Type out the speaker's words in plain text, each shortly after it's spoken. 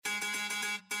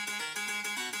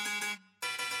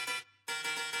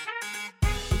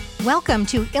Welcome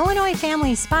to Illinois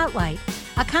Family Spotlight,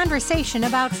 a conversation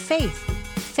about faith,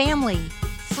 family,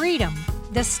 freedom,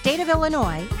 the state of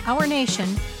Illinois, our nation,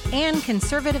 and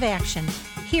conservative action.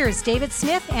 Here's David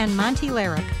Smith and Monty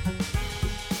Larrick.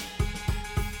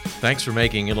 Thanks for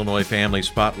making Illinois Family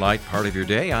Spotlight part of your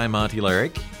day. I'm Monty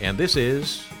Larrick, and this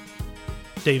is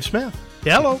Dave Smith.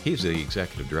 Hello. He's the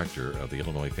executive director of the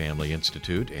Illinois Family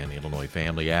Institute and Illinois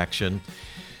Family Action.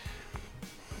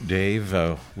 Dave,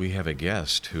 we have a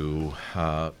guest who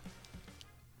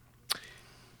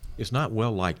is not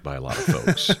well liked by a lot of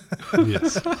folks.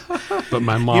 Yes, but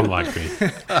my mom liked me.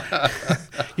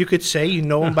 You could say you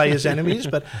know him by his enemies,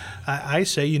 but I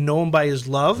say you know him by his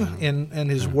love and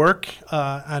his work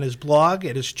on his blog,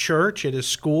 at his church, at his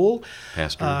school.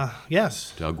 Pastor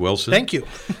yes. Doug Wilson. Thank you.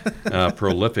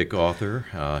 Prolific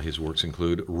author. His works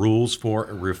include Rules for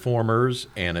Reformers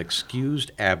and Excused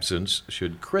Absence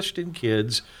Should Christian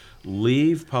Kids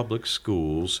Leave Public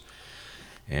Schools?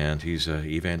 And he's an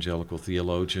evangelical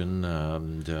theologian.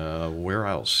 And where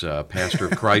else? Pastor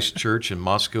of Christ Church in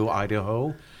Moscow,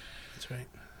 Idaho. That's right.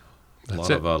 A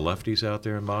lot of lefties out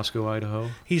there in Moscow,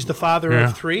 Idaho. He's the father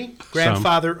of three,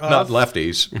 grandfather of... Not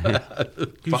lefties.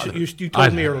 You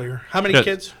told me earlier. How many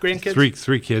kids, grandkids?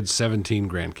 Three kids, 17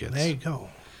 grandkids. There you go.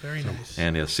 Very nice.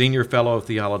 And a senior fellow of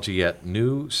theology at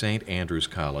New St. Andrews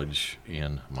College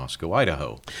in Moscow,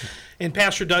 Idaho. And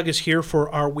Pastor Doug is here for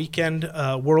our weekend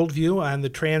worldview on the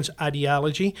trans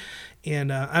ideology.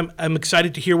 And I'm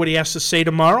excited to hear what he has to say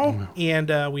tomorrow.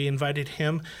 And we invited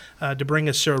him to bring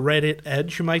us a Reddit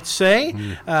edge, you might say.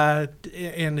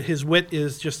 And his wit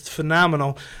is just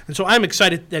phenomenal. And so I'm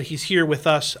excited that he's here with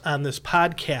us on this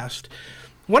podcast.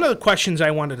 One of the questions I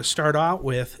wanted to start out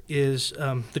with is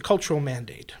the cultural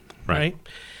mandate, right?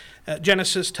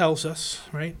 Genesis tells us,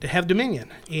 right, to have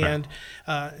dominion. And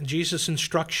Jesus'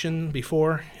 instruction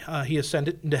before he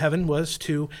ascended into heaven was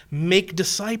to make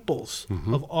disciples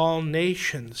of all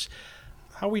nations.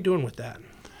 How are we doing with that?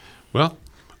 Well,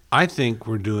 I think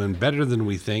we're doing better than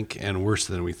we think and worse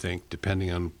than we think,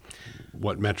 depending on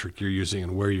what metric you're using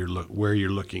and where you're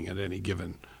looking at any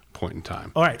given point in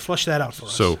time. All right, flesh that out for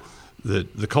us. So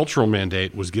the cultural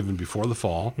mandate was given before the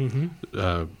fall,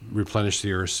 replenish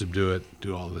the earth, subdue it,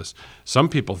 do all of this. Some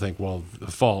people think, well,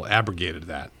 the fall abrogated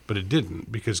that, but it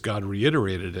didn't, because God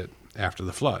reiterated it after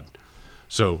the flood.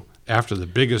 So after the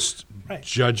biggest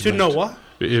judgment... To Noah.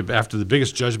 After the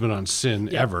biggest judgment on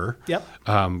sin ever,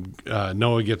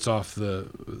 Noah gets off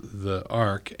the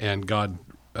ark, and God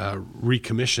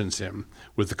recommissions him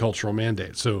with the cultural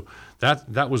mandate. So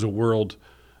that was a world...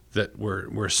 that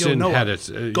where sin Noah, had its...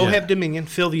 have dominion,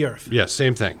 fill the earth. Yeah,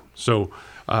 same thing. So,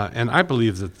 and I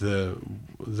believe that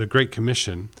the Great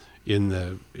Commission in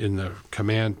the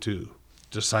command to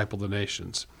disciple the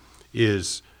nations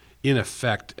is, in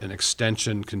effect, an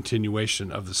extension,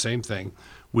 continuation of the same thing,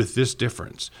 with this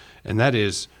difference. And that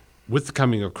is, with the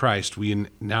coming of Christ, we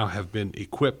now have been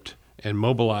equipped and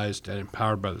mobilized and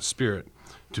empowered by the Spirit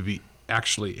to be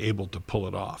actually able to pull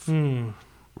it off.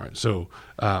 Right. So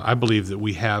I believe that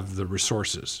we have the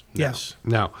resources. Yes.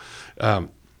 Now,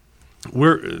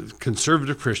 we're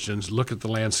conservative Christians look at the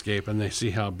landscape and they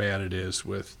see how bad it is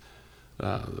with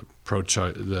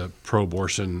the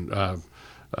pro-abortion, the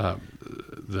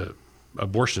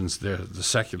abortions, the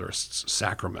secularists'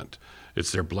 sacrament.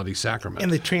 It's their bloody sacrament.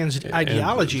 And the trans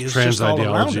ideology is just all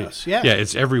around us. Yeah,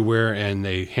 it's everywhere, and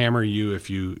they hammer you if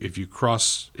you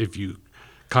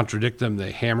contradict them,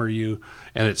 they hammer you.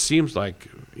 And it seems like,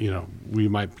 we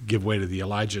might give way to the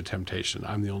Elijah temptation.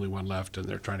 I'm the only one left, and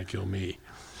they're trying to kill me.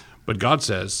 But God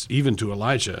says, even to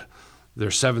Elijah,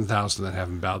 there's 7,000 that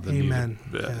haven't bowed the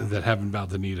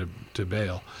knee to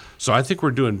Baal. So I think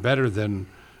we're doing better than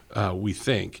we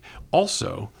think.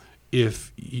 Also,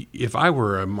 if I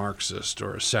were a Marxist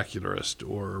or a secularist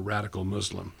or a radical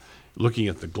Muslim looking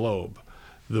at the globe,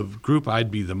 the group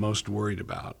I'd be the most worried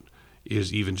about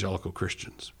is evangelical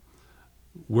Christians.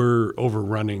 We're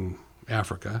overrunning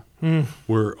Africa.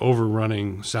 We're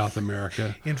overrunning South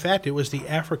America. In fact, it was the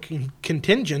African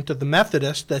contingent of the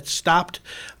Methodists that stopped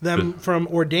them from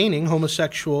ordaining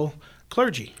homosexual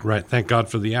clergy. Right. Thank God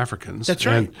for the Africans. That's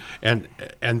right. And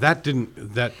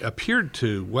that appeared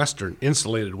to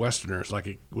insulated Westerners like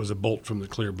it was a bolt from the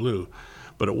clear blue,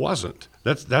 but it wasn't.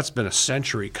 That's been a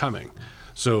century coming.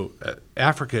 So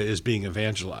Africa is being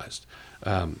evangelized.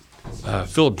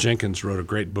 Philip Jenkins wrote a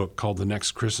great book called The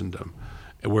Next Christendom,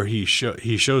 where he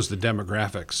shows the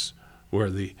demographics,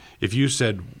 where if you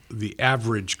said the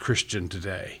average Christian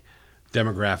today,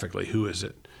 demographically, who is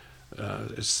it?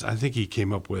 I think he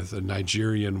came up with a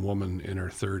Nigerian woman in her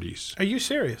 30s. Are you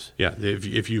serious? Yeah,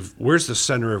 where's the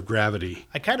center of gravity?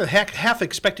 I kind of half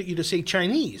expected you to say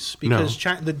Chinese because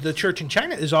the church in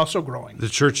China is also growing. The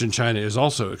church in China is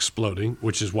also exploding,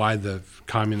 which is why the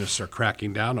communists are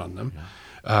cracking down on them.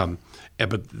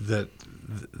 But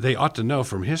they ought to know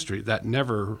from history that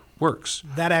never works.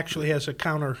 That actually has a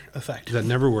counter effect. That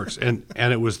never works. And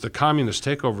it was the communist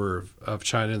takeover of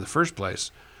China in the first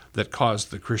place that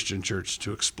caused the Christian church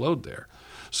to explode there.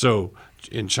 So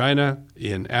in China,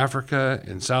 in Africa,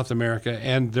 in South America,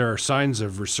 and there are signs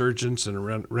of resurgence and a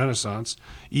renaissance,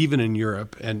 even in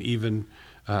Europe and even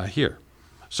here.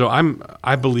 So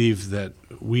I believe that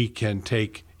we can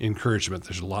take encouragement.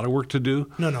 There's a lot of work to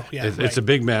do. It's a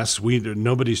big mess.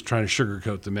 Nobody's trying to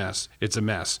sugarcoat the mess. It's a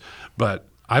mess. But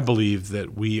I believe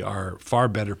that we are far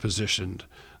better positioned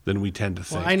than we tend to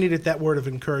think. Well, I needed that word of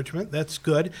encouragement. That's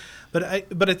good. But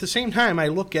at the same time, I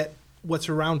look at what's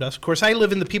around us. Of course, I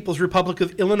live in the People's Republic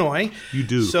of Illinois. You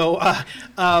do. So,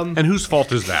 and whose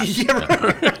fault is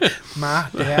that? Ma,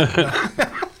 Dad.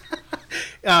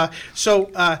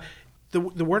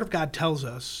 The Word of God tells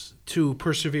us to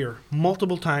persevere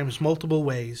multiple times, multiple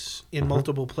ways, in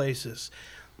multiple places.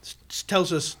 It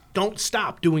tells us don't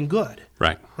stop doing good.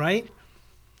 Right. Right?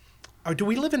 Or do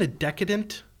we live in a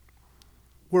decadent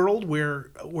world where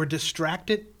we're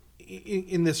distracted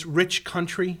in this rich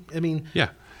country? I mean, yeah,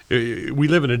 we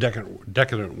live in a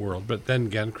decadent world, but then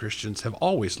again, Christians have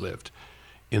always lived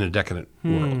in a decadent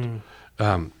world.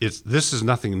 This is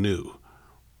nothing new,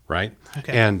 right?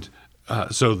 Okay. And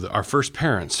so our first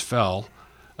parents fell.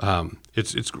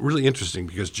 It's really interesting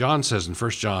because John says in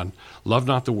 1 John, love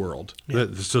not the world. Yeah.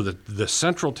 So the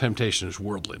central temptation is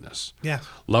worldliness. Yeah.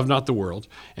 Love not the world.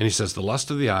 And he says the lust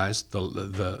of the eyes, the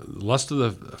lust of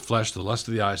the flesh, the lust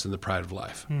of the eyes, and the pride of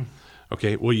life.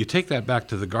 Okay, well, you take that back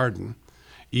to the garden.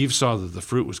 Eve saw that the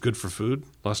fruit was good for food,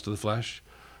 lust of the flesh.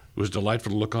 It was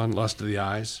delightful to look on, lust of the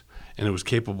eyes. And it was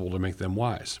capable to make them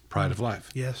wise, pride of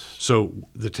life. Yes. So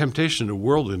the temptation to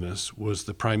worldliness was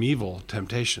the primeval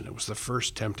temptation. It was the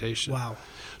first temptation. Wow.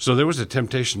 So there was a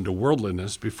temptation to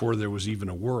worldliness before there was even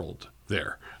a world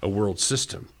there, a world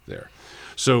system there.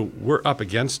 So we're up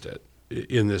against it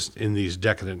in these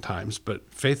decadent times,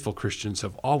 but faithful Christians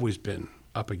have always been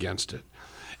up against it.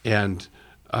 And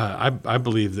I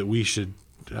believe that we should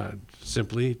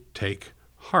simply take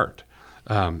heart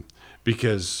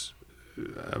because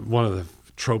one of the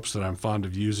tropes that I'm fond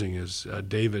of using is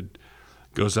David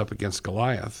goes up against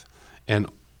Goliath, and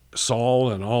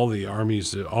Saul and all the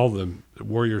armies, all the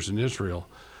warriors in Israel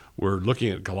were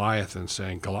looking at Goliath and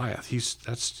saying, Goliath,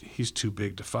 he's too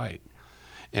big to fight.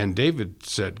 And David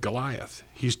said, Goliath,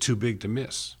 he's too big to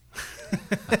miss.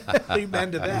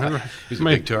 Amen to that. He's a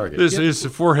big target. His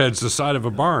forehead's the side of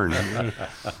a barn.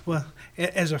 Well,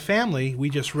 as a family, we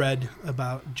just read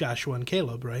about Joshua and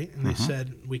Caleb, right? And they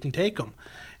said, we can take them.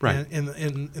 Right.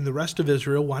 And the rest of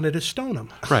Israel wanted to stone them.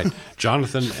 Right.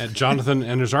 Jonathan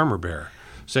and his armor bearer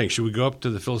saying, should we go up to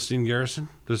the Philistine garrison?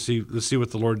 Let's see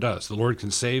what the Lord does. The Lord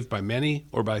can save by many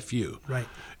or by few. Right.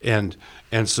 And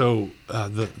so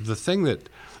the thing that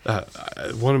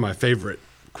one of my favorite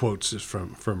quotes is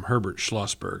from Herbert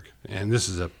Schlossberg, and this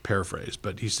is a paraphrase,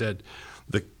 but he said,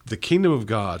 the kingdom of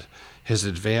God has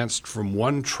advanced from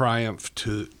one triumph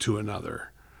to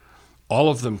another, all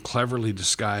of them cleverly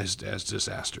disguised as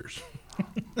disasters.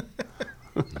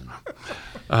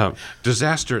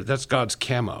 Disaster, that's God's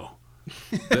camo.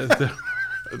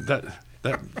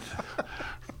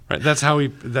 Right, that's how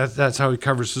he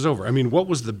covers us over. I mean, what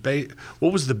was the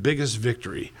biggest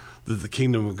victory that the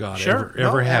kingdom of God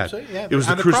ever had? Absolutely. Yeah, it was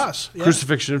the cross. Yeah.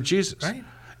 Crucifixion of Jesus. Right.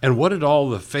 And what did all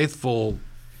the faithful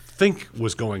think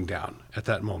was going down at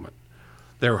that moment?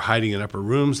 They were hiding in upper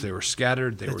rooms. They were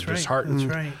scattered. They were disheartened.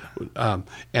 That's right.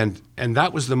 And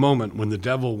that was the moment when the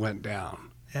devil went down.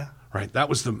 Yeah. Right. That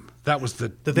was the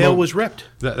veil was ripped.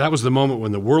 That was the moment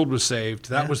when the world was saved.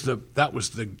 That was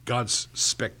the God's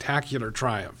spectacular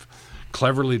triumph,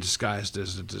 cleverly disguised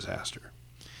as a disaster.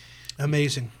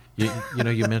 Amazing.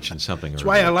 You mentioned something. That's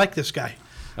why I like this guy.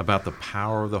 About the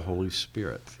power of the Holy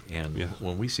Spirit. And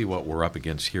when we see what we're up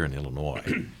against here in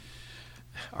Illinois,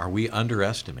 are we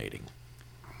underestimating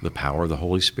the power of the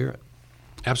Holy Spirit?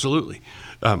 Absolutely.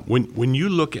 When you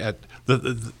look at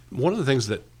one of the things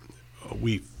that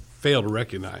we fail to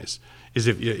recognize is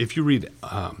if you read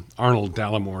Arnold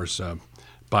Dallamore's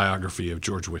biography of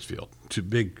George Whitefield,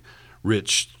 big,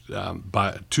 rich,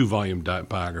 2-volume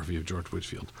biography of George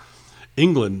Whitefield.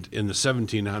 England in the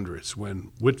 1700s,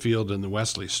 when Whitefield and the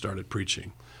Wesleys started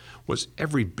preaching, was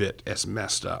every bit as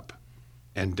messed up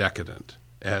and decadent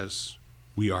as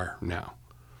we are now,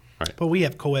 But we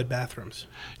have co-ed bathrooms.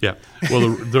 Yeah.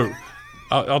 Well,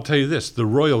 I'll tell you this: the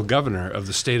royal governor of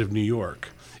the state of New York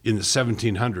in the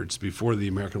 1700s, before the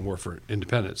American War for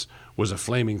Independence, was a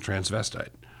flaming transvestite.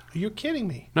 You're kidding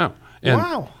me. No.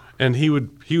 Wow. And he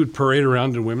would parade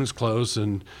around in women's clothes,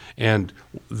 and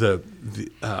the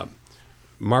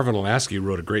Marvin Olasky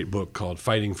wrote a great book called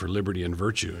Fighting for Liberty and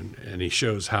Virtue, and he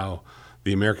shows how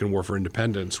the American War for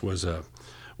Independence was the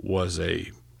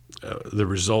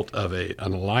result of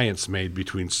an alliance made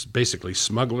between basically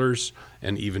smugglers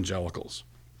and evangelicals.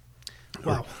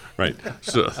 Wow. Right.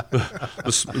 So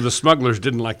the smugglers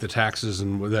didn't like the taxes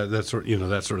and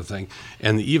that sort of thing,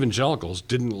 and the evangelicals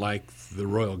didn't like the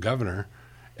royal governor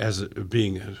as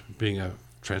being a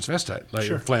transvestite, like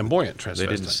a flamboyant transvestite. They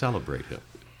didn't celebrate him.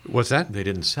 What's that? They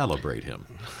didn't celebrate him.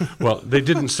 Well, they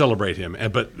didn't celebrate him,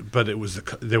 but there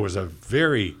was a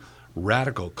very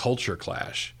radical culture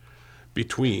clash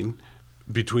between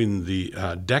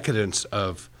the decadence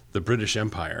of the British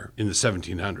Empire in the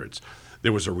 1700s.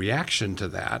 There was a reaction to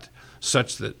that,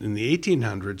 such that in the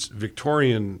 1800s,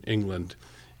 Victorian England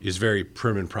is very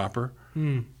prim and proper,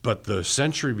 but the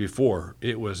century before,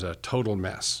 it was a total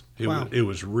mess. It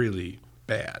was really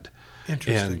bad.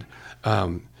 Interesting.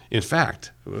 And in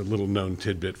fact, a little known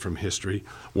tidbit from history,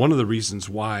 one of the reasons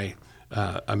why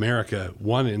America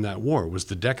won in that war was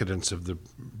the decadence of the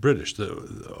British.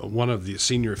 One of the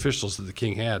senior officials that the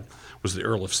king had was the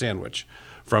Earl of Sandwich,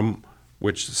 from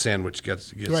which Sandwich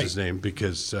gets his name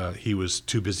because he was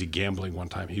too busy gambling one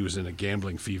time. He was in a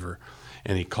gambling fever,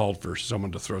 and he called for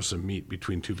someone to throw some meat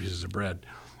between two pieces of bread,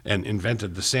 and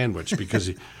invented the sandwich because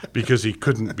he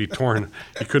couldn't be torn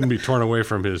away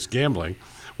from his gambling.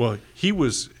 Well, he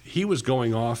was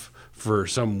going off for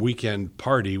some weekend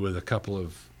party with a couple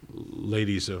of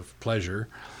ladies of pleasure,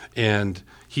 and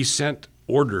he sent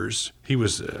orders. He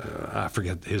was I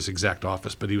forget his exact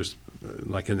office, but he was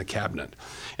like in the cabinet,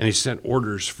 and he sent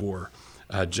orders for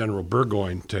General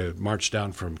Burgoyne to march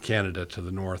down from Canada to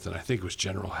the north, and I think it was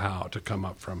General Howe to come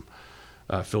up from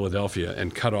Philadelphia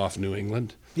and cut off New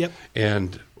England. Yep.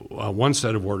 And one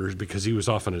set of orders, because he was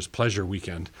off on his pleasure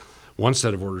weekend, one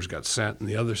set of orders got sent and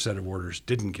the other set of orders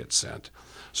didn't get sent.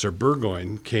 Sir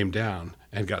Burgoyne came down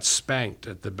and got spanked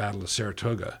at the Battle of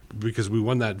Saratoga. Because we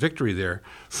won that victory there,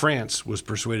 France was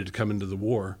persuaded to come into the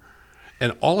war,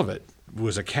 and all of it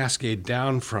was a cascade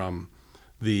down from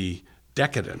the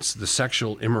decadence, the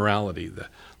sexual immorality,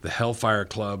 the Hellfire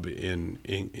Club in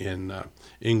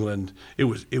England. It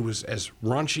was as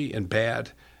raunchy and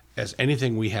bad as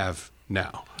anything we have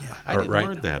now. Yeah. I didn't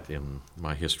learn that in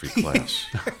my history class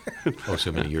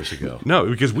so many years ago. No,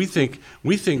 because we think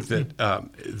that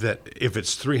that if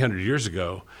it's 300 years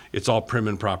ago, it's all prim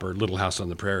and proper, Little House on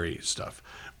the Prairie stuff.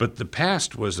 But the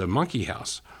past was a monkey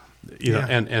house, know,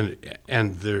 and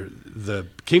the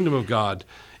kingdom of God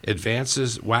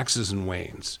advances, waxes, and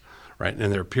wanes, right?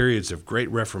 And there are periods of great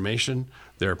reformation.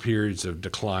 There are periods of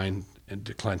decline and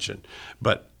declension.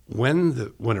 But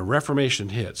when a reformation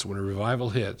hits, when a revival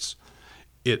hits,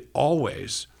 it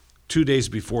always, 2 days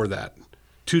before that,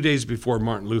 2 days before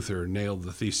Martin Luther nailed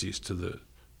the theses to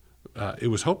it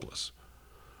was hopeless,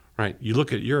 right? You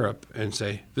look at Europe and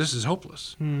say, this is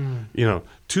hopeless.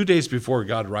 2 days before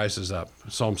God rises up,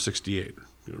 Psalm 68,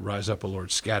 rise up, O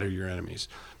Lord, scatter your enemies.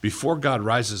 Before God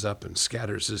rises up and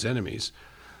scatters his enemies,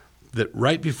 that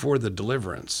right before the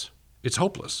deliverance, it's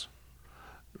hopeless,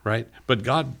 right? But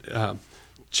God,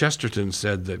 Chesterton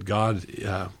said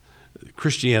that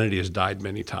Christianity has died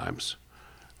many times.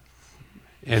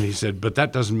 And he said, but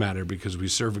that doesn't matter because we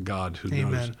serve a God who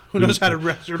knows how to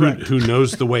resurrect. Who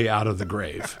knows the way out of the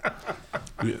grave.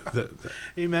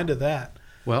 Amen to that.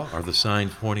 Well, are the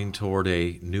signs pointing toward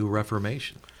a new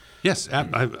reformation? Yes,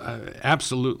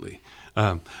 absolutely.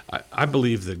 I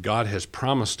believe that God has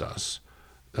promised us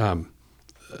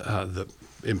the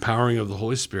empowering of the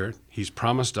Holy Spirit. He's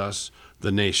promised us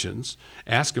the nations.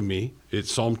 Ask of me,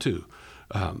 it's Psalm 2.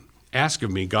 Ask of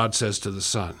me, God says to the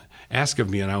Son. Ask of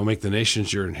me, and I will make the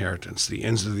nations your inheritance, the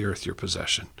ends of the earth your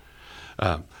possession.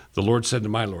 The Lord said to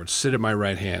my Lord, sit at my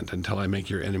right hand until I make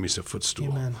your enemies a footstool.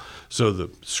 Amen. So the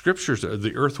scriptures,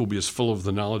 the earth will be as full of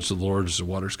the knowledge of the Lord as the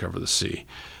waters cover the sea,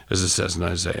 as it says in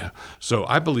Isaiah. So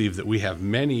I believe that we have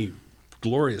many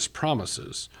glorious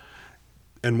promises,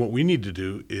 and what we need to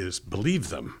do is believe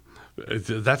them.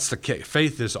 That's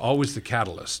faith is always the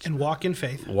catalyst. And walk in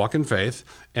faith. Walk in faith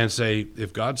and say,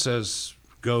 if God says,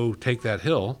 go take that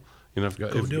hill, go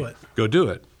do it. Go do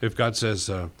it. If God says,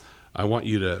 I want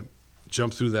you to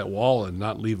jump through that wall and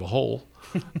not leave a hole,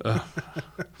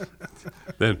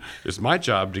 then it's my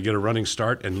job to get a running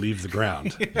start and leave the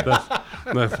ground.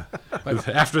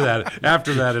 After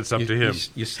that, it's up to him.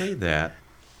 You say that,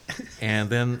 And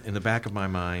then in the back of my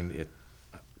mind,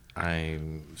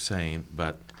 I'm saying,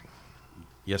 but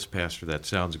yes, Pastor, that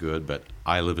sounds good, but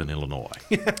I live in Illinois.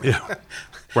 Yeah,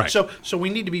 right. So we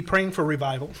need to be praying for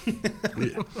revival.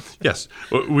 Yes,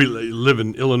 we live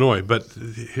in Illinois, but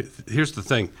here's the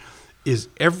thing, is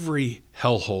every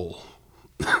hellhole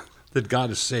that God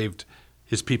has saved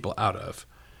his people out of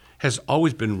has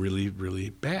always been really, really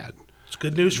bad. It's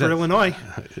good news for Illinois.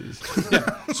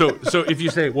 Yeah. So if you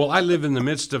say, well, I live in the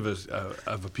midst of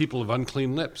a people of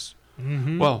unclean lips,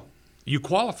 well, you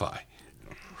qualify,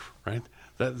 right?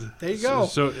 There you go.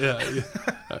 So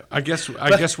I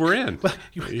guess we're in.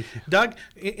 Doug,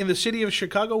 in the city of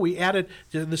Chicago, we added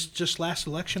this just last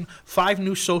election 5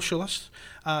 new socialists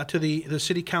to the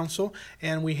city council,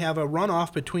 and we have a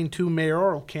runoff between 2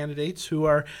 mayoral candidates who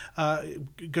are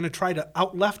going to try to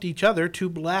out-left each other. 2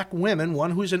 black women,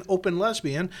 one who's an open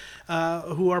lesbian,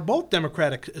 who are both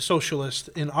Democratic socialists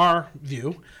in our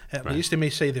view. At least they may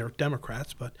say they're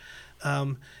Democrats, but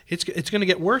it's going to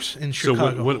get worse in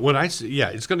Chicago. So when I say,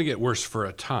 it's going to get worse for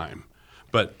a time,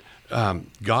 but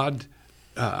God,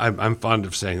 I'm fond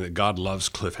of saying that God loves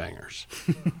cliffhangers.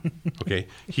 Okay,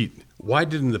 why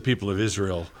didn't the people of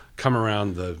Israel come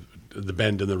around the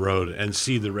bend in the road and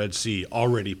see the Red Sea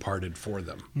already parted for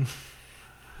them?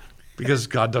 Because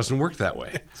God doesn't work that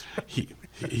way.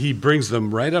 He brings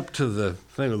them right up to the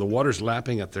thing where the water's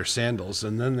lapping at their sandals,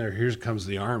 and then here comes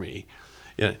the army.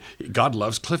 Yeah, God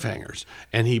loves cliffhangers,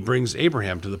 and he brings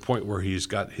Abraham to the point where he's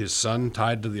got his son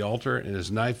tied to the altar and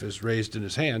his knife is raised in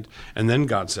his hand, and then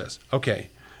God says, okay,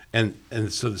 and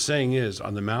so the saying is,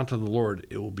 on the mount of the Lord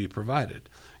it will be provided.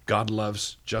 God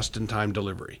loves just-in-time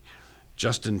delivery,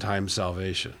 just-in-time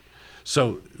salvation.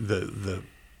 So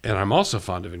and I'm also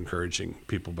fond of encouraging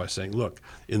people by saying, look,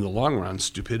 in the long run,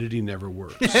 stupidity never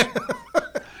works.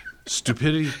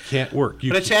 Stupidity can't work.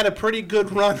 But it's had a pretty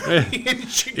good run in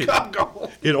Chicago.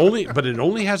 It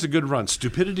only has a good run.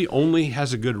 Stupidity only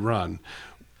has a good run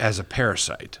as a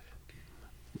parasite.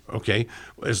 Okay,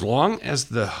 as long as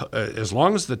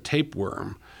the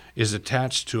tapeworm is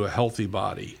attached to a healthy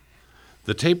body,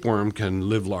 the tapeworm can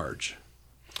live large.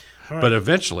 Right. But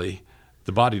eventually,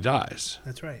 the body dies.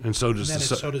 That's right. And so does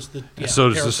the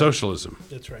socialism.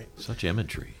 That's right. Such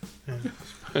imagery. Yeah.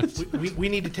 we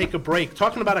need to take a break.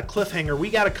 Talking about a cliffhanger, we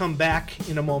got to come back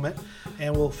in a moment,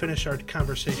 and we'll finish our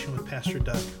conversation with Pastor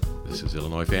Doug. This is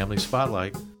Illinois Family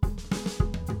Spotlight.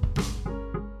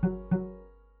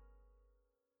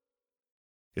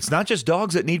 It's not just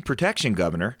dogs that need protection,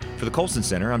 Governor. For the Colson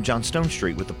Center, I'm John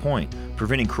Stonestreet with The Point.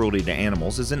 Preventing cruelty to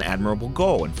animals is an admirable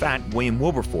goal. In fact, William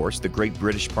Wilberforce, the great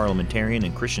British parliamentarian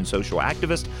and Christian social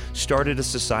activist, started a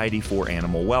society for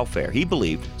animal welfare. He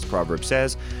believed, as Proverbs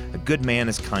says, a good man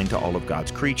is kind to all of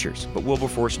God's creatures. But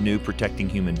Wilberforce knew protecting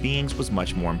human beings was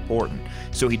much more important.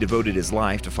 So he devoted his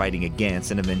life to fighting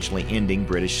against and eventually ending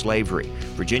British slavery.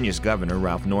 Virginia's Governor,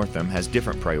 Ralph Northam, has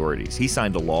different priorities. He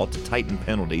signed a law to tighten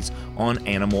penalties on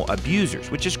animal abusers,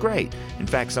 which is great. In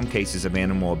fact, some cases of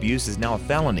animal abuse is now a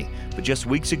felony. But just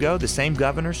weeks ago, the same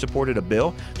governor supported a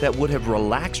bill that would have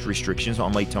relaxed restrictions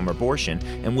on late-term abortion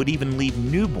and would even leave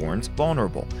newborns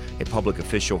vulnerable. A public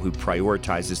official who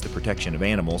prioritizes the protection of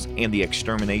animals and the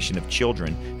extermination of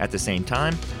children at the same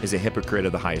time is a hypocrite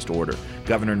of the highest order.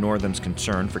 Governor Northam's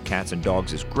concern for cats and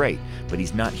dogs is great, but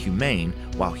he's not humane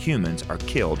while humans are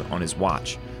killed on his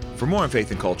watch. For more on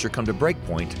faith and culture, come to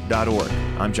breakpoint.org.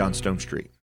 I'm John Stonestreet.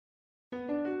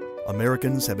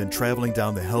 Americans have been traveling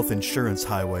down the health insurance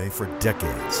highway for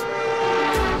decades.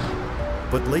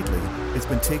 But lately, it's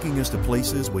been taking us to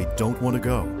places we don't want to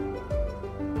go.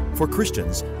 For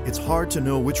Christians, it's hard to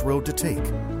know which road to take.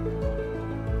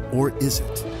 Or is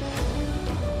it?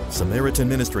 Samaritan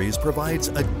Ministries provides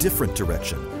a different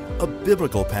direction, a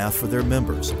biblical path for their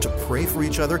members to pray for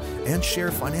each other and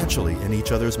share financially in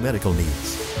each other's medical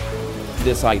needs.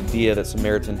 This idea that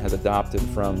Samaritan has adopted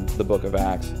from the book of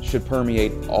Acts should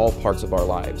permeate all parts of our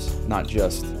lives, not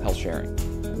just health sharing.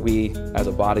 We, as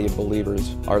a body of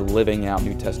believers, are living out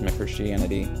New Testament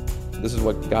Christianity. This is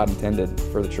what God intended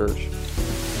for the church.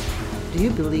 Do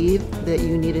you believe that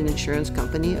you need an insurance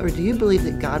company, or do you believe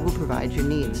that God will provide your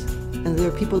needs? And there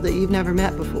are people that you've never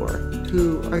met before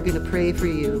who are going to pray for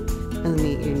you and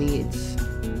meet your needs.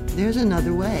 There's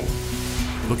another way.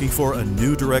 Looking for a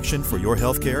new direction for your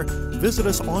health care? Visit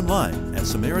us online at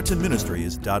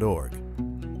SamaritanMinistries.org.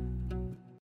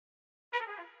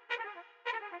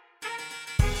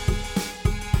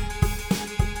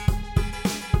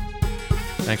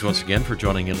 Thanks once again for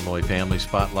joining Illinois Family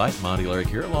Spotlight. Monty Larrick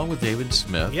here, along with David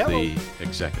Smith, the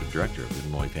Executive Director of the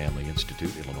Illinois Family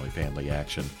Institute, Illinois Family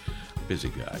Action. Busy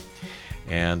guy.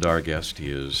 And our guest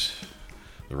is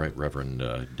The Right Reverend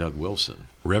Doug Wilson.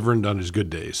 Reverend on his good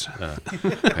days.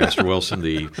 Pastor Wilson,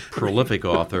 the prolific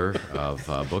author of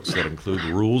books that include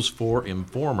Rules for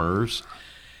Informers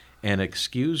and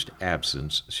Excused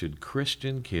Absence Should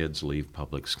Christian Kids Leave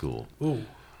Public School? Ooh,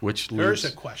 There's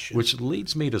a question. Which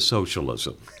leads me to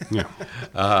socialism.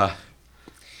 Yeah.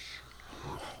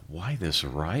 Why this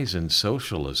rise in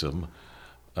socialism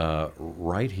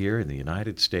right here in the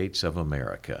United States of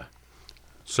America?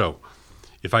 So,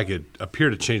 if I could appear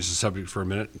to change the subject for a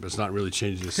minute, but it's not really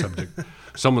changing the subject.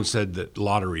 Someone said that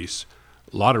lotteries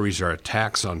are a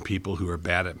tax on people who are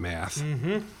bad at math.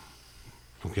 Mm-hmm.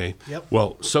 Okay? Yep.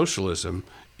 Well, socialism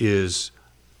is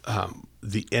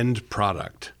the end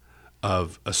product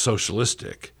of a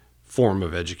socialistic form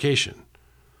of education.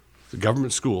 The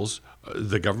government schools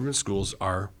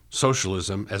are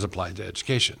socialism as applied to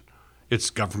education. It's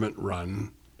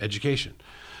government-run education.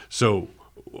 So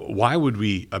why would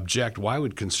we object? Why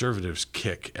would conservatives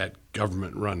kick at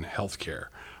government-run healthcare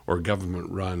or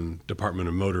government-run Department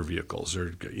of Motor Vehicles?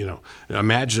 Or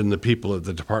imagine the people at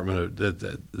the Department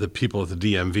of the people at the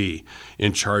DMV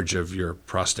in charge of your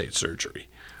prostate surgery.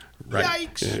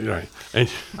 Right. Yikes! Right.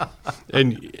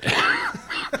 And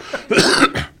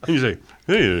you say,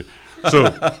 hey.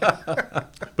 So,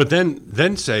 but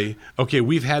then say, okay,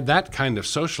 we've had that kind of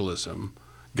socialism,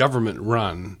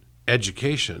 government-run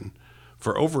education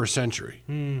for over a century.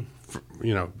 Mid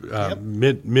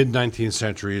 19th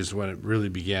century is when it really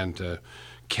began to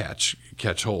catch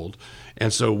hold.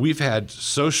 And so we've had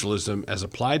socialism as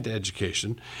applied to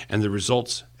education, and the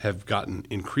results have gotten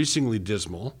increasingly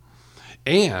dismal.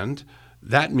 And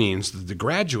that means that the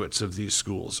graduates of these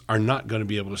schools are not going to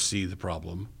be able to see the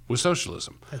problem with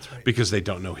socialism. That's right. Because they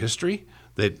don't know history.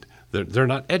 They're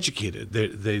not educated.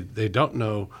 They don't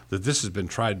know that this has been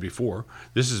tried before.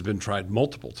 This has been tried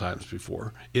multiple times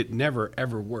before. It never,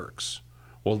 ever works.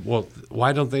 Well,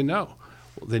 why don't they know?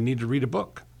 Well, they need to read a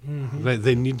book. Mm-hmm.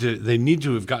 They need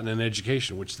to have gotten an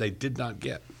education, which they did not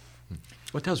get.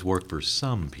 Well, it does work for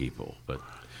some people, but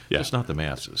just not the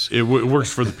masses. It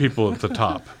works for the people at the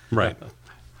top. Right.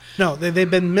 No, they've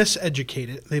been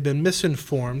miseducated. They've been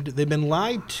misinformed. They've been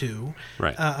lied to.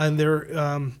 Right. And they're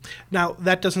now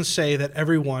that doesn't say that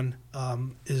everyone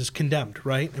is condemned,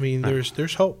 right? I mean,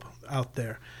 there's hope out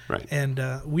there. Right. And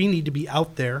we need to be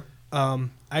out there.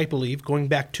 I believe, going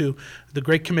back to the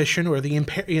Great Commission or the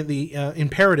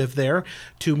imperative there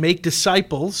to make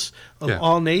disciples of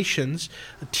all nations,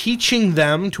 teaching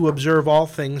them to observe all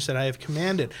things that I have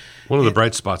commanded. One of the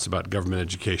bright spots about government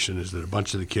education is that a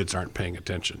bunch of the kids aren't paying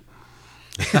attention.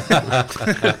 That's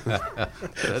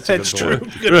true.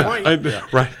 Good point.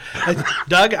 Right.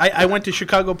 Doug, I went to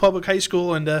Chicago Public High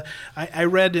School, and I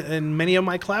read in many of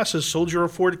my classes Soldier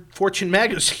of Fortune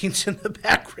magazines in the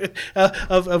back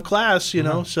of class,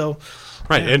 so.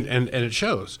 Right, and it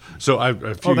shows. So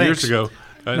a few years ago,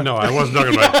 no, I wasn't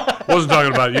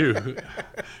talking about you.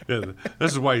 Yeah,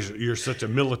 this is why you're such a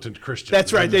militant Christian.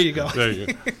 That's right. There you go. There you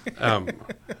go.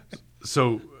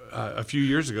 So a few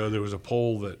years ago, there was a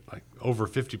poll that over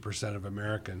 50% of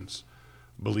Americans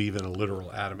believe in a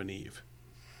literal Adam and Eve,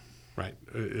 right?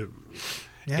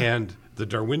 And the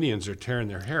Darwinians are tearing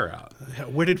their hair out.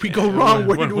 Where did we go wrong?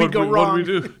 Where did we go wrong? What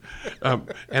did we do?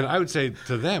 And I would say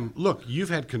to them, look, you've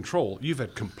had control. You've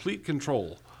had complete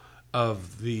control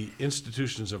of the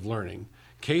institutions of learning,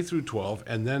 K through 12,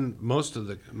 and then most of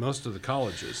the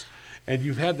colleges, and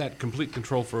you've had that complete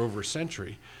control for over a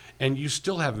century, and you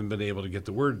still haven't been able to get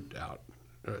the word out.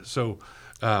 So,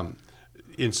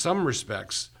 in some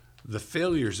respects, the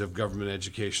failures of government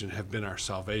education have been our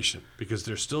salvation because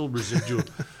there's still residual.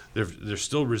 There's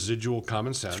still residual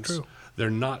common sense. It's true. They're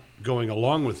not going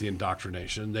along with the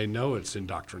indoctrination. They know it's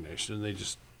indoctrination, and they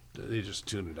just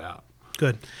tune it out.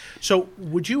 Good. So,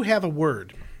 would you have a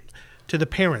word to the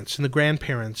parents and the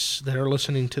grandparents that are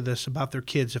listening to this about their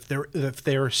kids, if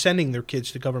they're sending their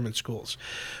kids to government schools?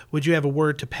 Would you have a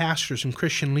word to pastors and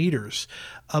Christian leaders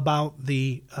about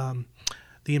the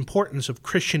importance of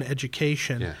Christian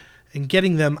education and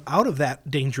getting them out of that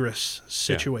dangerous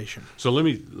situation? Yeah. So let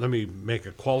me make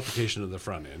a qualification of the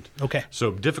front end. Okay.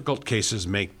 So difficult cases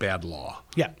make bad law.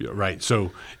 Yeah. Right.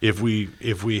 So if we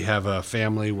have a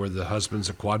family where the husband's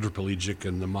a quadriplegic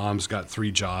and the mom's got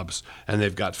 3 jobs and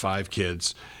they've got 5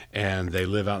 kids and they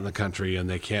live out in the country and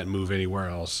they can't move anywhere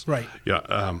else. Right.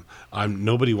 Yeah.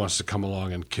 Nobody wants to come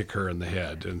along and kick her in the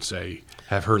head and say,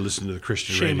 have her listen to the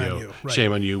Christian radio. Shame on you. Right.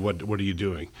 Shame on you. What are you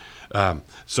doing?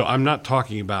 So I'm not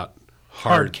talking about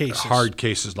hard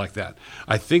cases like that.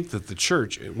 I think that the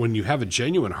church, when you have a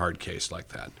genuine hard case like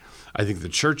that, I think the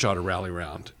church ought to rally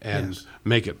around and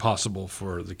make it possible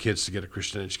for the kids to get a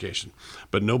Christian education.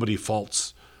 But nobody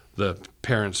faults the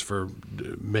parents for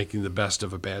making the best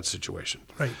of a bad situation.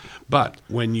 Right. But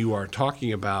when you are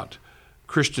talking about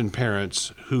Christian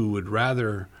parents who would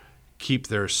rather keep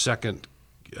their second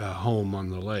home on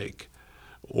the lake,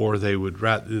 or they would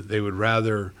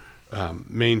rather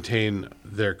maintain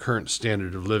their current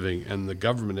standard of living, and the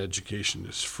government education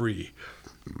is free,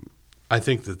 I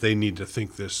think that they need to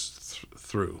think this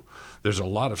through. There's a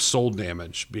lot of soul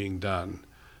damage being done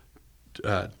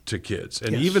to kids.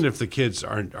 And Yes. even if the kids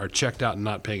are checked out and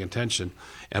not paying attention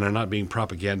and are not being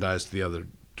propagandized the other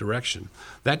direction,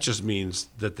 that just means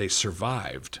that they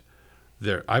survived.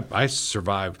 I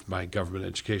survived my government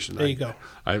education. There you go.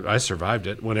 I survived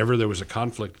it. Whenever there was a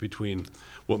conflict between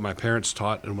what my parents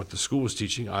taught and what the school was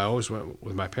teaching, I always went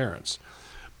with my parents.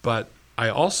 But I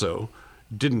also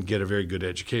didn't get a very good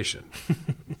education.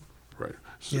 Right.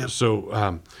 Yeah.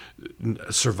 So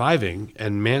surviving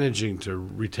and managing to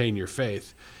retain your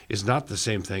faith is not the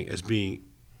same thing as being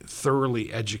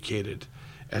thoroughly educated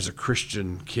as a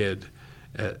Christian kid,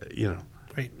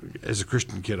 Right. as a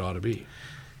Christian kid ought to be.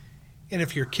 And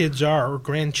if your kids are or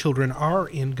grandchildren are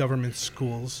in government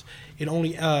schools, it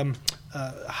only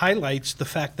highlights the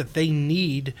fact that they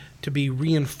need to be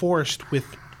reinforced with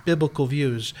biblical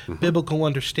views, biblical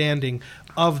understanding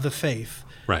of the faith.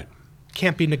 Right.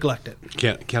 Can't be neglected.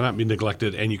 Cannot be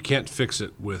neglected, and you can't fix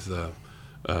it with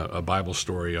a Bible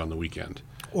story on the weekend.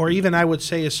 Or even, I would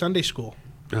say, a Sunday school.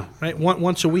 No. Right?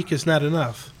 Once a week is not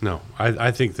enough. No,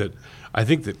 I think that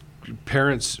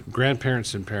parents,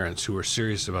 grandparents, and parents who are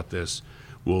serious about this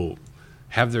will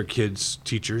have their kids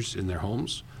teachers in their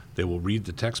homes. They will read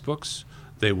the textbooks.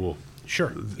 They will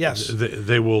Sure. Yes.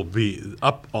 They will be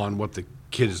up on what the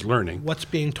kid is learning. What's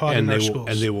being taught in our schools.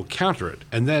 And they will counter it.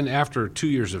 And then after 2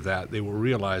 years of that, they will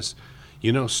realize,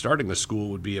 starting a school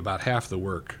would be about half the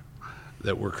work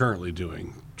that we're currently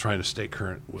doing, trying to stay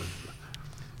current with.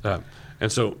 And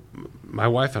so my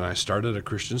wife and I started a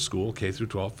Christian school, K through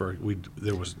 12.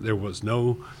 There was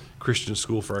no Christian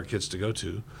school for our kids to go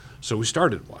to, so we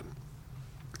started one.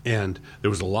 And there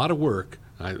was a lot of work,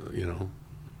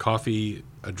 coffee,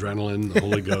 adrenaline, the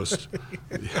Holy Ghost.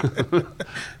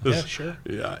 Yeah, sure.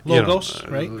 Yeah, Logos,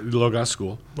 right? Logos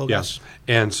School. Logos.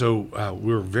 Yeah. And so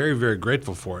we're very, very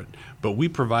grateful for it. But we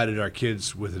provided our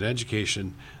kids with an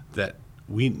education that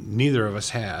neither of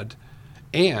us had,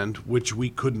 and which we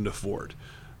couldn't afford.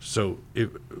 So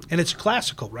and it's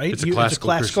classical, right? It's a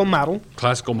classical model.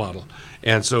 Classical model.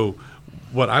 And so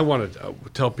what I want to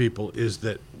tell people is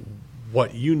that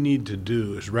what you need to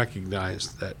do is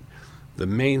recognize that the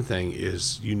main thing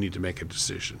is you need to make a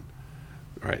decision,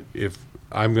 right? If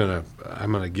I'm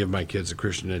gonna give my kids a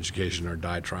Christian education or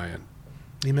die trying.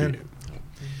 Amen.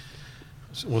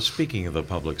 Well, speaking of the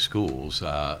public schools,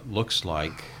 looks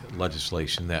like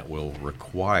legislation that will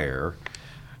require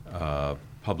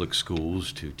public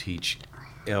schools to teach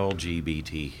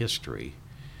LGBT history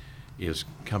is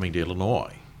coming to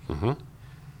Illinois. Mm-hmm.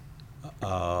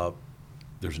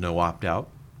 There's no opt-out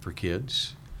for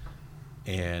kids.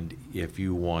 And if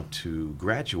you want to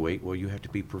graduate, well, you have to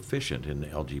be proficient in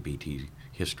LGBT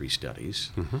history studies.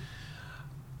 Mm-hmm.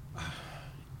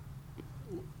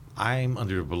 I'm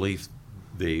under the belief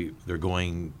they're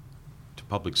going to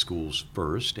public schools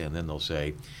first, and then they'll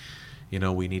say,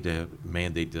 we need to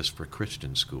mandate this for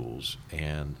Christian schools.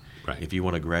 And right. If you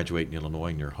want to graduate in Illinois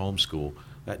in your home school,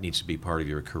 that needs to be part of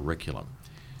your curriculum.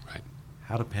 Right.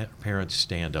 How do parents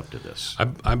stand up to this?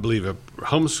 I believe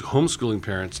homeschooling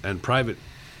parents and private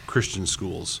Christian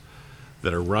schools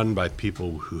that are run by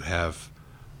people who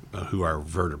are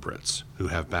vertebrates, who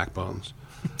have backbones,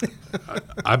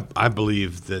 I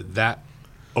believe that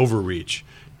overreach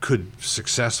could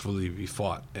successfully be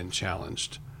fought and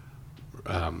challenged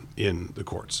in the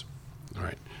courts. All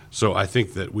right. So I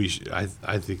think that we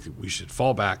should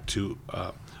fall back to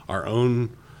our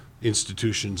own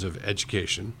institutions of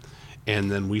education,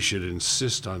 and then we should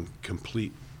insist on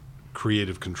complete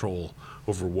creative control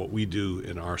over what we do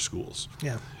in our schools.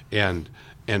 Yeah. And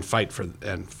fight for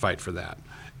that.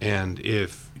 And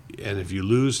if you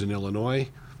lose in Illinois,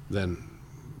 then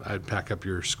I'd pack up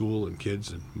your school and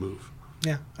kids and move.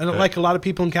 Yeah, and like a lot of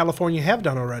people in California have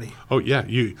done already. Oh yeah,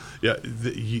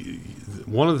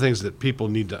 one of the things that people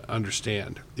need to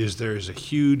understand is there is a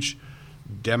huge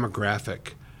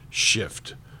demographic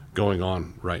shift going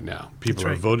on right now. People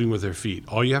are voting with their feet.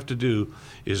 All you have to do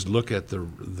is look at the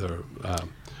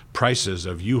prices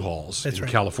of U-Hauls in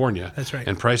California. That's right.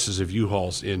 And prices of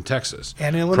U-Hauls in Texas.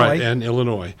 And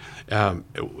Illinois.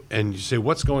 And you say,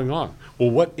 what's going on? Well,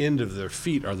 what end of their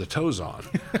feet are the toes on?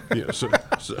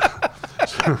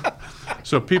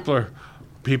 So people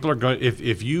are going.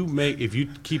 If you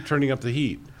keep turning up the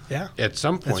heat, Yeah. At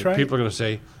some That's point, right. people are going to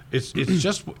say, it's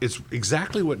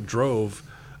exactly what drove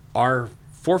our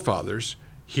forefathers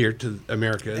here to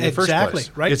America in the first place.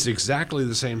 Right. It's exactly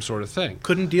the same sort of thing.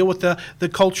 Couldn't deal with the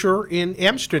culture in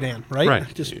Amsterdam, right?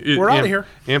 Right. Just, we're out of here.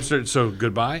 Amsterdam, so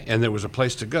goodbye, and there was a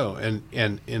place to go.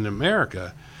 And in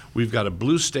America, we've got a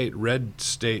blue state, red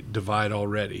state divide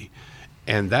already.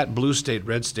 And that blue state,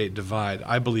 red state divide,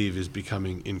 I believe, is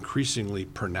becoming increasingly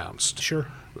pronounced. Sure.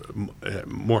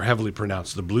 More heavily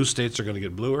pronounced. The blue states are going to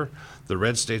get bluer. The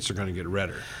red states are going to get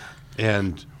redder.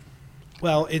 And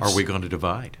well, are we going to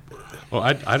divide? well,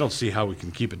 I don't see how we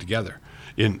can keep it together.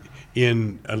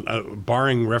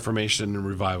 Barring Reformation and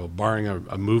revival, barring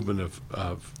a movement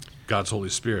of God's Holy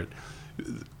Spirit,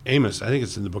 Amos, I think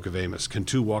it's in the book of Amos, can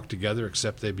two walk together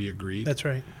except they be agreed? That's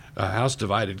right. A house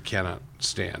divided cannot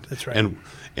stand. That's right.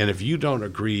 And if you don't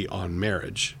agree on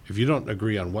marriage, if you don't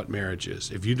agree on what marriage is,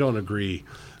 if you don't agree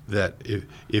that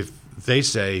if they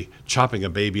say chopping a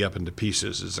baby up into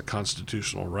pieces is a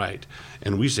constitutional right,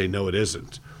 and we say no, it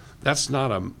isn't, that's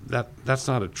not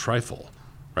a trifle,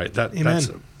 right?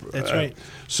 Amen. That's right.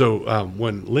 So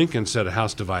when Lincoln said a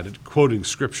house divided, quoting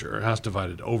scripture, a house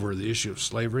divided over the issue of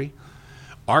slavery,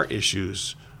 our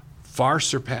issues far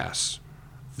surpass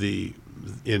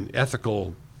in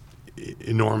ethical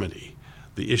enormity,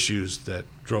 the issues that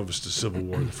drove us to civil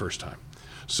war the first time.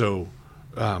 So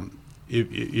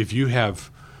if you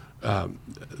have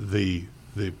the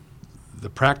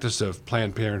practice of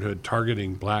Planned Parenthood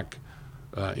targeting black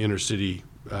inner city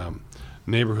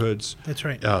neighborhoods, that's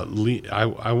right.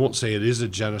 I won't say it is a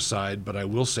genocide, but I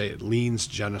will say it leans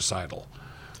genocidal,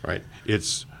 right?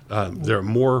 It's there are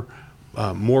more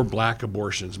black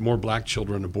abortions, more black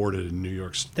children aborted in New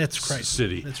York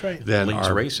City. That's right. Than Leans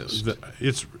are racist.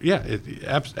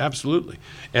 Absolutely.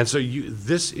 And so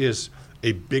this is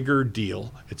a bigger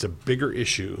deal. It's a bigger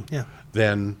issue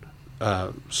than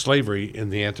slavery in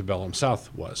the antebellum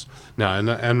South was. Now,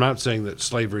 and I'm not saying that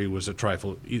slavery was a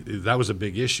trifle. That was a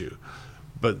big issue.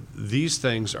 But these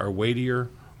things are weightier,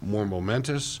 more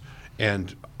momentous,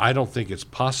 and I don't think it's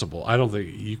possible. I don't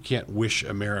think you can't wish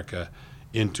America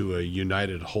into a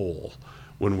united whole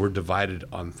when we're divided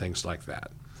on things like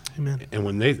that. Amen. And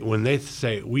when they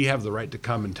say we have the right to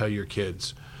come and tell your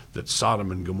kids that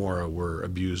Sodom and Gomorrah were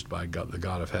abused by God, the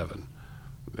God of heaven,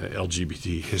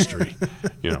 LGBT history,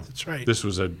 That's right. This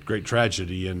was a great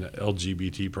tragedy in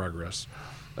LGBT progress.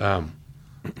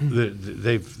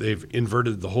 They've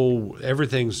inverted the whole.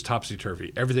 Everything's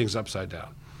topsy-turvy. Everything's upside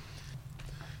down.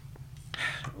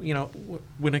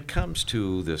 When it comes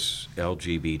to this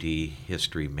LGBT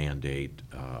history mandate,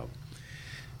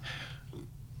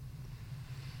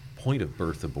 point of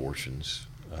birth abortions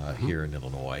here in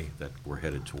Illinois that we're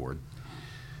headed toward,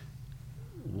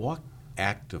 what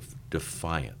act of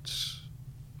defiance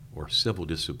or civil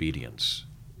disobedience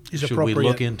is should appropriate? we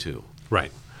look into?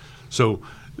 Right. So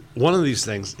one of these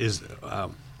things is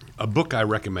a book I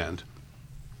recommend.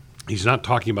 He's not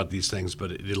talking about these things,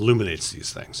 but it illuminates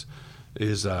these things.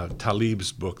 Is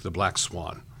Talib's book, The Black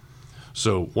Swan.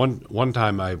 So one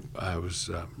time I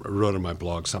wrote on my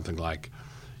blog something like,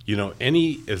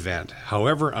 any event,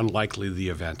 however unlikely the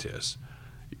event is,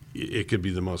 it could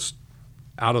be the most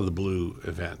out of the blue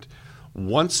event.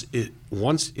 Once it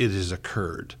has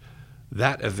occurred,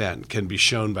 that event can be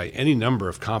shown by any number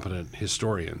of competent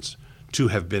historians to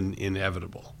have been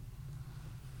inevitable.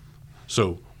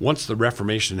 So once the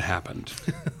Reformation happened,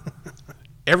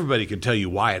 everybody could tell you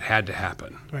why it had to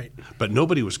happen, right? But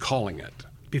nobody was calling it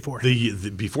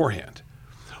beforehand.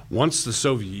 Once the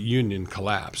Soviet Union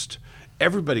collapsed,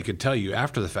 everybody could tell you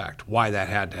after the fact why that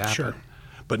had to happen, sure.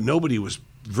 But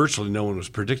virtually no one was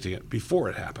predicting it before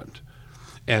it happened.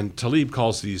 And Talib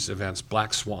calls these events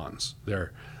black swans.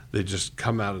 They just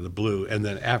come out of the blue, and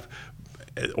then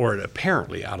or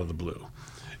apparently out of the blue.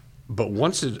 But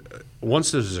once it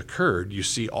has occurred, you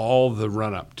see all the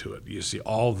run up to it. You see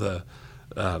all the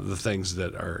things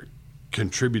that are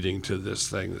contributing to this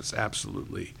thing that's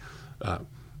absolutely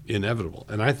inevitable.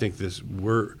 And I think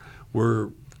we're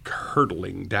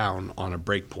hurtling down on a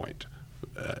break point.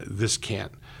 This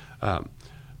can't.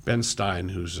 Ben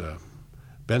Stein's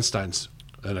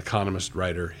an economist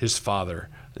writer. His father,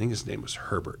 I think his name was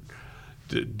Herbert,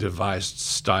 devised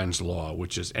Stein's law,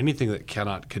 which is anything that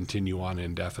cannot continue on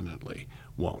indefinitely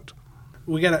won't.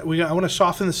 I want to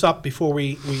soften this up before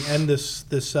we end this.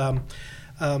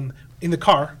 In the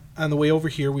car on the way over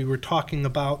here, we were talking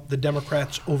about the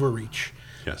Democrats' overreach.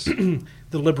 Yes. The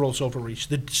liberals' overreach,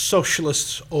 the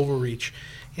socialists' overreach,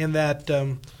 and that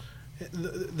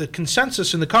the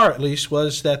consensus in the car, at least,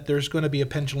 was that there's going to be a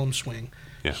pendulum swing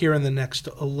here in the next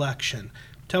election.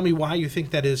 Tell me why you think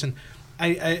that is. And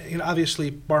obviously,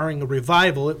 barring a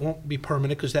revival, it won't be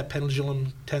permanent because that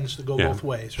pendulum tends to go both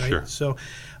ways, right? Sure. So,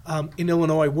 in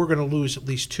Illinois, we're going to lose at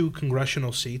least 2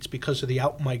 congressional seats because of the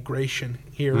out-migration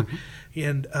here,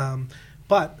 and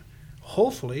but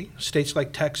hopefully, states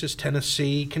like Texas,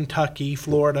 Tennessee, Kentucky,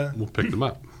 Florida We'll pick them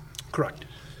up. correct,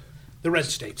 the red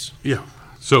states. Yeah.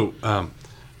 So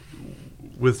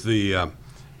with the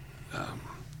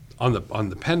on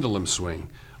the pendulum swing,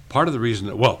 part of the reason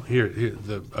that, well, here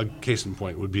a case in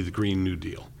point would be the Green New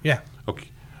Deal. Yeah.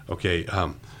 Okay.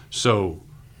 So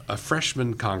a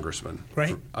freshman congressman,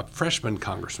 Right.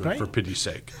 Right. for pity's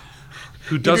sake,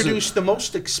 who doesn't Introduced the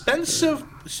most expensive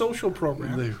social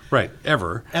program.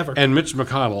 ever. Ever. And Mitch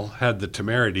McConnell had the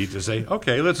temerity to say,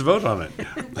 "Okay, let's vote on it."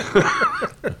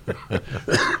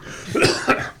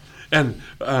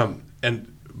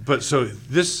 But so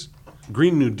this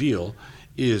Green New Deal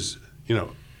is,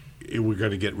 we're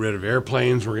going to get rid of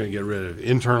airplanes. We're going to get rid of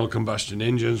internal combustion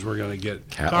engines. We're going to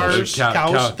get Cars,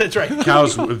 cows. That's right.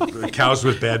 Cows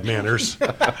with bad manners.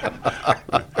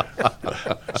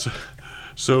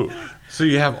 So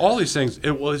you have all these things.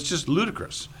 It's just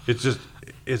ludicrous.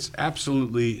 It's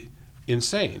absolutely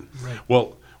insane. Right.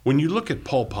 Well, when you look at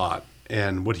Pol Pot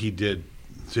and what he did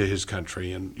to his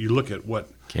country, and you look at what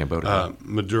Cambodia.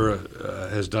 Maduro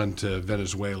has done to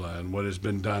Venezuela and what has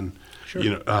been done,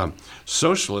 Sure.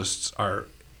 Socialists are,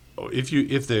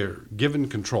 if they're given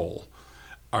control,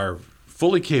 are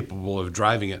fully capable of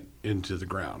driving it into the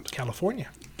ground. California.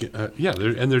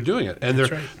 They're doing it, and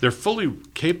That's right. they're fully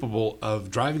capable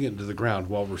of driving it into the ground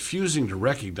while refusing to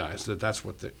recognize that that's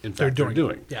what they're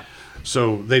doing. Yeah.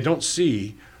 So they don't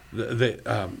see they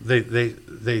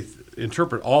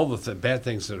interpret all the bad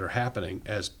things that are happening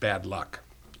as bad luck,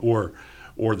 or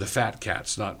the fat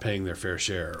cats not paying their fair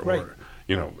share, Right. or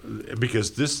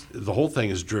because the whole thing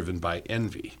is driven by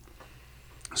envy.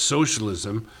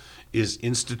 Socialism is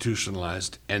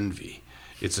institutionalized envy.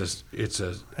 I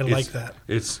like that.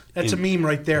 That's a meme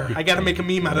right there. I got to make a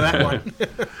meme out of that one.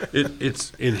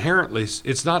 It's inherently,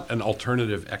 it's not an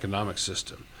alternative economic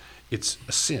system. It's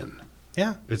a sin.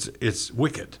 Yeah. It's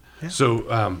wicked. Yeah.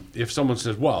 So if someone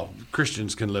says, well,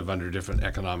 Christians can live under different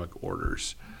economic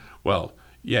orders, well,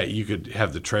 yeah, you could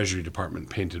have the Treasury Department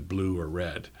painted blue or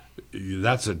red.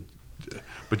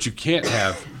 But you can't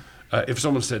have, if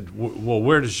someone said, well,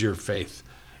 where does your faith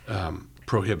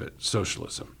prohibit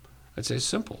socialism? I'd say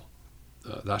simple.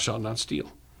 Thou shalt not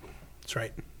steal. That's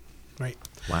right. Right.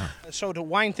 Wow. So to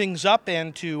wind things up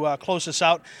and to close this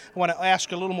out, I want to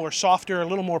ask a little more softer, a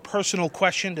little more personal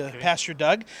question to Pastor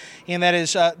Doug, and that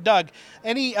is, Doug,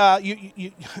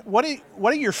 what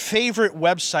are your favorite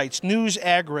websites, news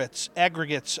aggregates,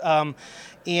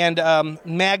 and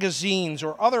magazines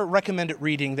or other recommended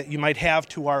reading that you might have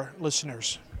to our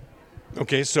listeners?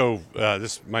 Okay, so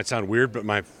this might sound weird, but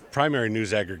my primary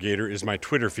news aggregator is my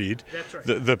Twitter feed. That's right.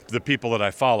 The people that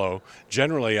I follow.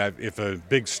 Generally, if a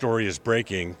big story is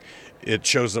breaking, it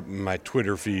shows up in my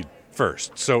Twitter feed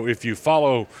first. So if you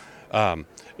follow,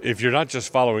 if you're not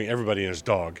just following everybody and his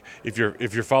dog, if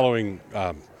you're following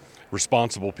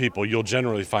responsible people, you'll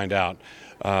generally find out.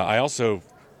 I also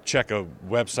check a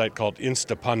website called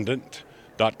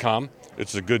Instapundit.com.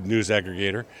 It's a good news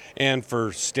aggregator. And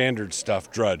for standard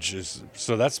stuff, Drudge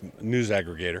so that's news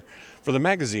aggregator. For the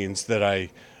magazines that I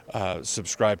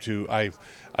subscribe to, I've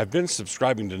been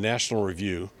subscribing to National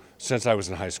Review since I was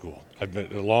in high school. I've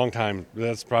been a long time.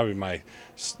 That's probably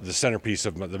the centerpiece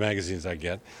of the magazines I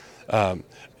get.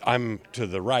 I'm to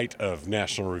the right of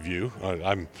National Review.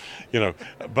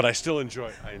 But I still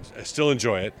enjoy. I still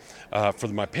enjoy it. For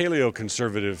my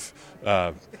paleo-conservative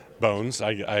bones,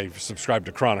 I subscribe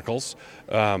to Chronicles.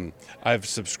 I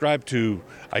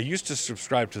used to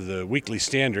subscribe to the Weekly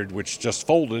Standard, which just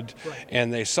folded,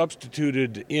 and they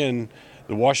substituted in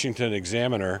the Washington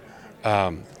Examiner.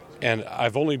 And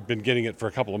I've only been getting it for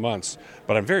a couple of months,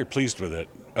 but I'm very pleased with it.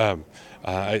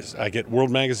 I get World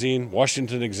Magazine,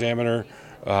 Washington Examiner,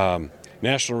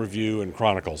 National Review, and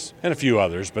Chronicles, and a few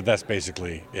others, but that's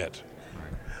basically it.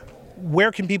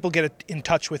 Where can people get in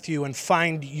touch with you and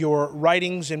find your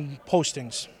writings and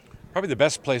postings? Probably the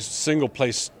best single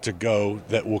place to go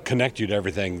that will connect you to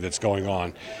everything that's going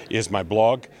on is my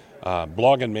blog,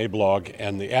 Blog and Mablog,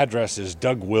 and the address is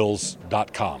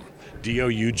dougwils.com,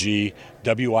 DOUGWILS.com.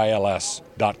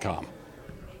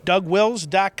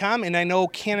 DougWills.com, and I know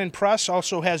Canon Press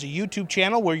also has a YouTube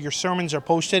channel where your sermons are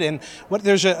posted. And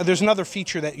there's another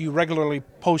feature that you regularly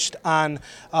post on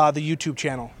the YouTube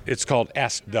channel. It's called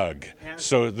Ask Doug.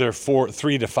 So they're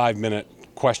 3 to 5 minute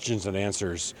questions and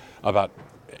answers about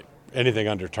anything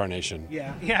under tarnation.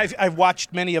 Yeah. I've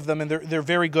watched many of them, and they're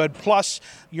very good. Plus,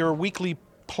 your weekly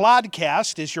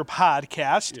Plodcast is your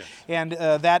podcast, Yes. and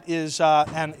that is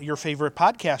and your favorite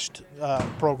podcast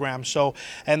program. So,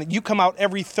 and you come out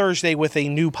every Thursday with a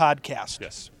new podcast.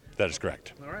 Yes, that is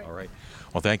correct. All right.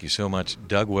 Well, thank you so much,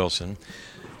 Doug Wilson.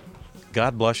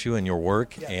 God bless you in your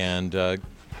work, and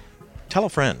tell a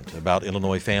friend about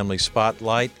Illinois Family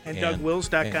Spotlight. And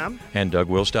DougWills.com. And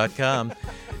DougWills.com.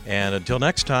 And until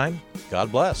next time,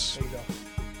 God bless. There you go.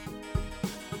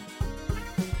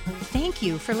 Thank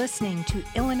you for listening to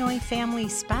Illinois Family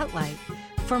Spotlight.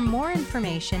 For more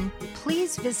information,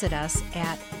 please visit us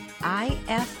at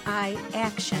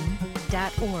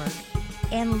ifiaction.org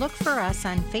and look for us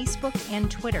on Facebook and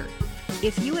Twitter.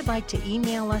 If you would like to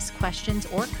email us questions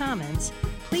or comments,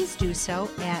 please do so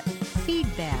at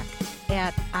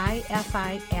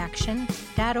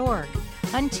feedback@ifiaction.org.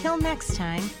 Until next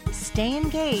time, stay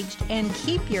engaged and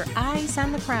keep your eyes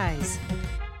on the prize.